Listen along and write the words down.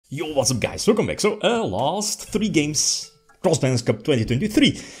Yo, what's up guys, welcome back. So, last 3 games, Cross-Banlist Cup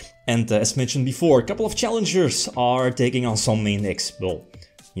 2023. And as mentioned before, a couple of challengers are taking on some main decks. Well,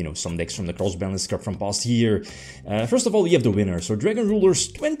 you know, some decks from the Cross-Banlist Cup from past year. First of all, we have the winner, so Dragon Rulers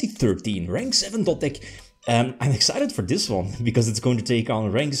 2013, rank 7 deck. I'm excited for this one, because it's going to take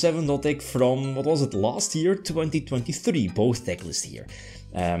on rank 7 deck from, what was it, last year, 2023, both deck lists here.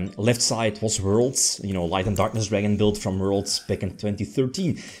 Left side was Worlds, you know, Light and Darkness Dragon build from Worlds back in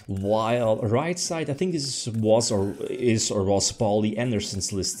 2013, while right side, I think this was or was Paulie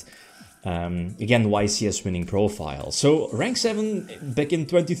Anderson's list. Again, YCS winning profile. So rank 7 back in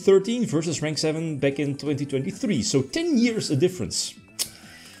 2013 versus rank 7 back in 2023, so 10 years a difference.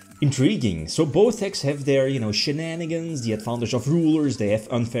 Intriguing. So both decks have their, you know, shenanigans, the advantage of rulers, they have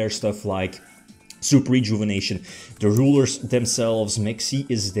unfair stuff like Super Rejuvenation. The rulers themselves, Maxi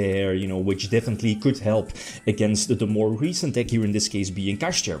is there, you know, which definitely could help against the more recent deck here, in this case being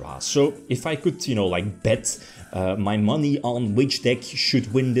Kashtira. So if I could, you know, like bet my money on which deck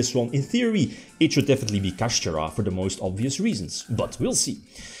should win this one, in theory, it should definitely be Kashtira for the most obvious reasons, but we'll see.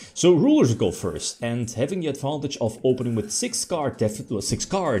 So rulers go first, and having the advantage of opening with 6 cards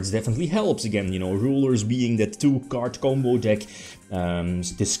definitely helps. Again, you know, rulers being that 2-card combo deck,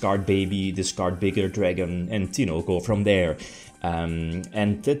 discard baby, discard bigger dragon, and, you know, go from there. And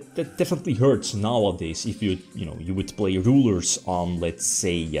that definitely hurts nowadays if you would play rulers on, let's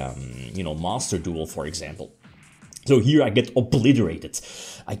say, you know, Master Duel, for example. So here I get obliterated,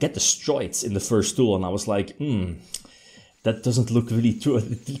 I get destroyed in the first duel, and I was like, that doesn't look really true.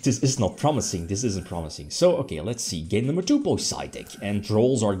 This is not promising. This isn't promising. So, okay, let's see. Game number 2, both side deck. And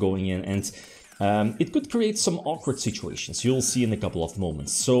trolls are going in, and it could create some awkward situations. You'll see in a couple of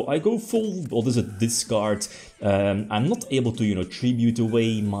moments. So I go full, what is it, discard. I'm not able to, you know, tribute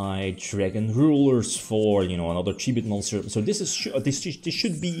away my Dragon Rulers for, you know, another tribute monster. So this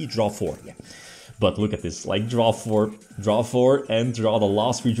should be draw 4, yeah. But look at this, like draw 4, and draw the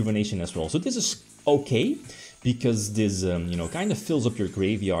last Rejuvenation as well. So this is okay, because this, you know, kind of fills up your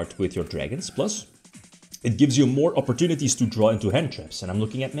graveyard with your dragons. Plus, it gives you more opportunities to draw into hand traps. And I'm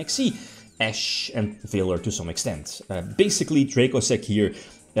looking at Maxi, Ash, and Veiler to some extent. Basically, Dracosec here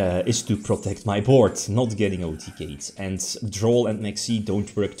is to protect my board, not getting OTK'd. And Droll and Maxi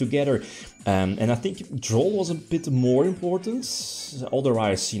don't work together. And I think Droll was a bit more important.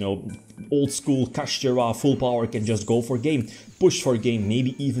 Otherwise, you know, old school Kashtira full power can just go for game, push for game,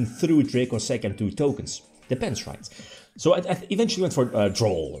 maybe even through Dracosec and 2 tokens. Depends, right? So I eventually went for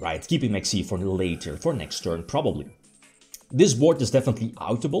Droll, right? Keeping Maxi for later, for next turn, probably. This board is definitely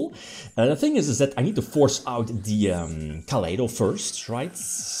outable. The thing is that I need to force out the Kaleido first, right?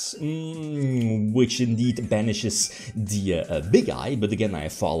 Which indeed banishes the Big Eye, but again I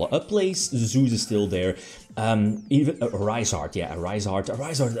follow a place, Zeus is still there. Even a Rizard, yeah, a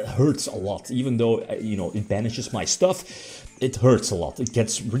Rizard hurts a lot, even though, you know, it banishes my stuff. It hurts a lot, it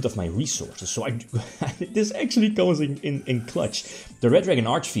gets rid of my resources, so this actually comes in clutch. The Red Dragon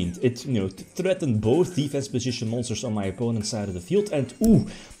Archfiend, it, you know, threatened both defense position monsters on my opponent's side of the field, and ooh,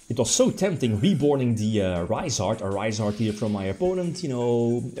 it was so tempting reborning the Rizard, a Rizard here from my opponent, you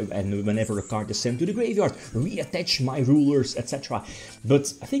know, and whenever a card is sent to the graveyard, reattach my rulers, etc.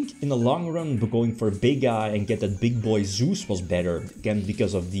 But I think in the long run, going for a Big Eye and get that big boy Zeus was better, again,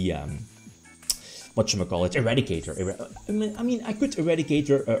 because of the whatchamacallit, Eradicator. I mean, I could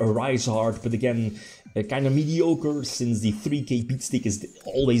Eradicator a Rizard, but again, kind of mediocre, since the 3k beatstick is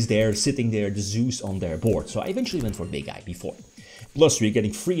always there, sitting there, the Zeus on their board. So I eventually went for Big Eye before. Plus, we're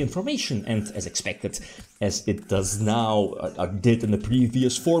getting free information, and as expected, as it does now, did in the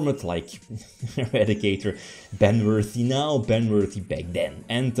previous format, like Eradicator, banworthy now, banworthy back then.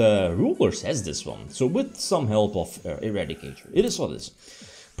 And Rulers has this one, so with some help of Eradicator, it is what it is.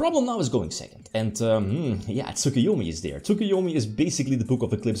 Problem now is going second, and yeah, Tsukuyomi is there. Tsukuyomi is basically the Book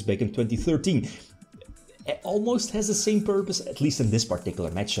of Eclipse back in 2013. It almost has the same purpose, at least in this particular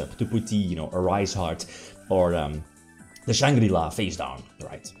matchup, to put the, you know, a Rizard or the Shangri-La face down,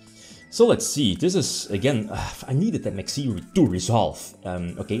 right? So let's see, this is, again, I needed that Maxi to resolve.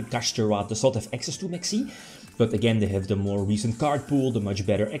 Okay, Kashtira does not have access to Maxi, but again, they have the more recent card pool, the much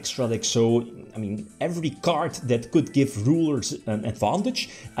better extra deck, so, I mean, every card that could give rulers an advantage,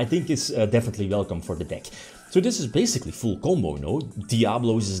 I think is definitely welcome for the deck. So this is basically full combo, no?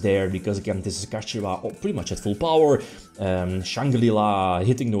 Diablos is there, because again, this is Kashtira pretty much at full power. Shangri-La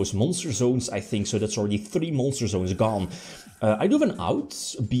hitting those monster zones, I think, so that's already 3 monster zones gone. I do have an out,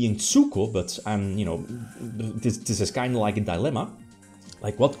 being Tsuko, but you know, this is kind of like a dilemma.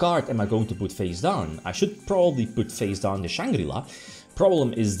 Like, what card am I going to put face down? I should probably put face down the Shangri-La.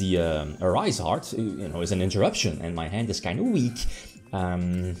 Problem is the Rizard, you know, is an interruption, and my hand is kind of weak.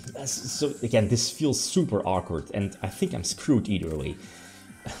 So again, this feels super awkward, and I think I'm screwed either way.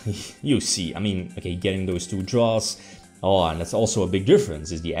 You see, I mean, okay, getting those 2 draws. Oh, and that's also a big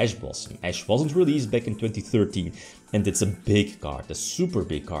difference, is the Ash Blossom. Ash wasn't released back in 2013, and it's a big card, a super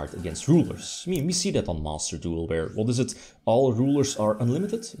big card against rulers. I mean, we see that on Master Duel, where, what is it, all rulers are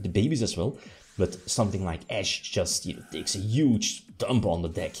unlimited, the babies as well, but something like Ash just, you know, takes a huge dump on the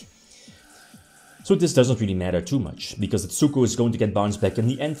deck. So this doesn't really matter too much, because the Tsuko is going to get bounced back in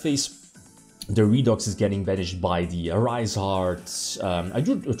the end phase. The Redox is getting banished by the Rise Heart. I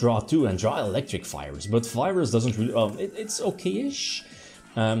do draw 2 and draw Electric Fires, but Virus doesn't really... it's okay-ish.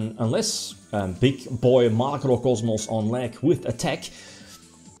 Unless Big Boy Macrocosmos on leg with attack.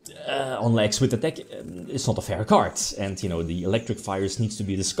 On legs with attack, it's not a fair card. And, you know, the Electric Fires needs to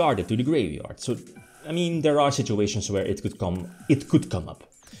be discarded to the graveyard. So, I mean, there are situations where it could come up.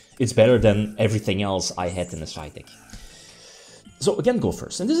 It's better than everything else I had in the side deck. So again, go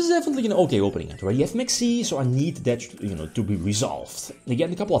first, and this is definitely an okay opening hand. Where you have Maxi, so I need that, you know, to be resolved.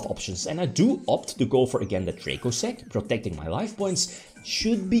 Again, a couple of options, and I do opt to go for, again, the Draco Sack, protecting my life points.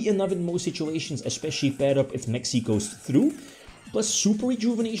 Should be enough in most situations, especially paired up if Maxi goes through. Plus Super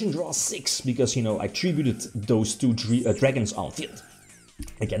Rejuvenation draws 6, because, you know, I tributed those 2 dragons on field.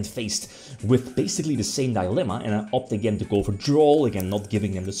 Again, faced with basically the same dilemma, and I opt again to go for Droll, again, not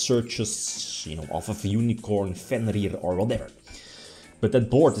giving them the searches, you know, off of Unicorn, Fenrir, or whatever. But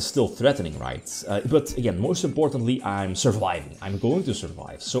that board is still threatening, right? But again, most importantly, I'm surviving. I'm going to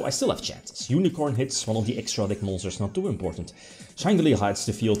survive, so I still have chances. Unicorn hits one of the extra deck monsters, not too important. Shangri-La hides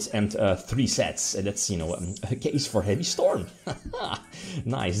the field, and 3 sets. And that's, you know, a case for Heavy Storm.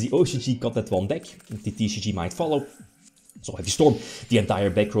 Nice, the OCG got that one back. The TCG might follow. So Heavy Storm, the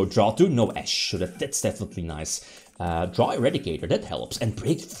entire back row draw 2, no Ash, so that's definitely nice. Draw Eradicator, that helps, and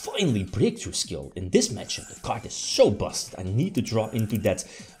finally Breakthrough Skill. In this matchup, the card is so busted, I need to draw into that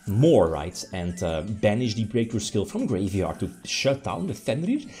more, right? And banish the Breakthrough Skill from graveyard to shut down the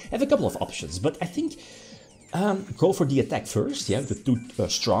Fenrir. I have a couple of options, but I think go for the attack first, yeah, the 2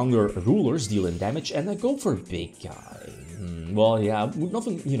 stronger rulers deal in damage, and I go for big guy. Well, yeah,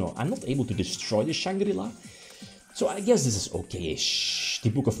 nothing, you know, I'm not able to destroy the Shangri-La. So I guess this is okay-ish. The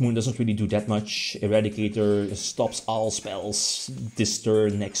Book of Moon doesn't really do that much. Eradicator stops all spells this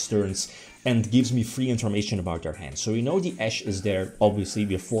turn, next turns, and gives me free information about their hand. So you know the Ash is there, obviously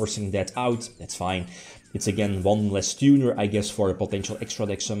we're forcing that out, that's fine. It's again 1 less tuner, I guess, for a potential extra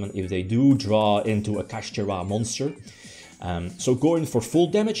deck summon if they do draw into a Kashtira monster. So going for full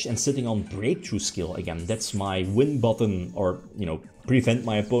damage and sitting on Breakthrough Skill, again, that's my win button, or, you know, prevent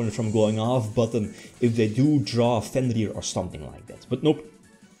my opponent from going off button if they do draw Fenrir or something like that. But nope,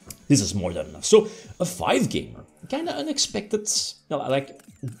 this is more than enough. So, a 5-gamer, kinda unexpected. Like,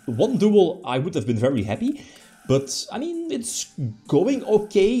 1 duel I would have been very happy, but, I mean, it's going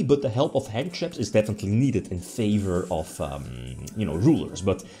okay, but the help of hand traps is definitely needed in favor of, you know, rulers.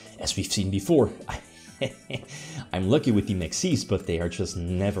 But, as we've seen before, I'm lucky with the Maxis, but they are just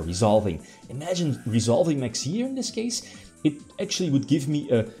never resolving. Imagine resolving Maxi here in this case. It actually would give me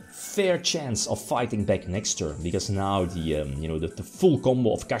a fair chance of fighting back next turn, because now the you know, the full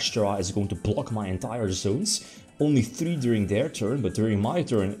combo of Kashtira is going to block my entire zones. Only 3 during their turn, but during my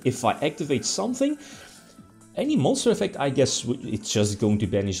turn, if I activate something, any monster effect, I guess it's just going to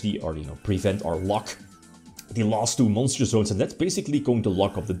banish the, or, you know, prevent or lock the last 2 monster zones, and that's basically going to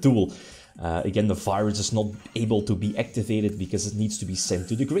lock up the duel. Again, the virus is not able to be activated because it needs to be sent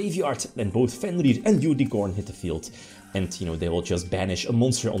to the graveyard, and both Fenrir and Unicorn hit the field, and, you know, they will just banish a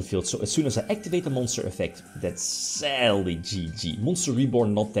monster on field. So as soon as I activate the monster effect, that's sadly GG. Monster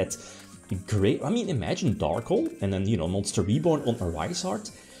Reborn not that great. I mean, imagine Darkhole and then, you know, Monster Reborn on a Rise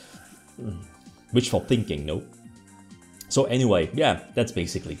Heart. Wishful thinking, no? So anyway, yeah, that's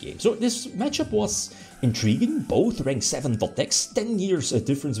basically game. So this matchup was intriguing, both rank 7 decks, 10 years a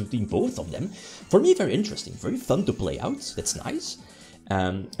difference between both of them. For me, very interesting, very fun to play out, that's nice.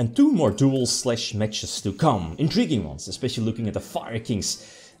 And 2 more duels / matches to come, intriguing ones, especially looking at the Fire Kings.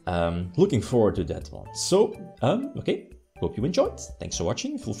 Looking forward to that one. So, okay, hope you enjoyed. Thanks for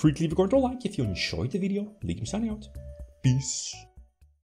watching, feel free to leave a comment or like if you enjoyed the video. Riddim signing out. Peace.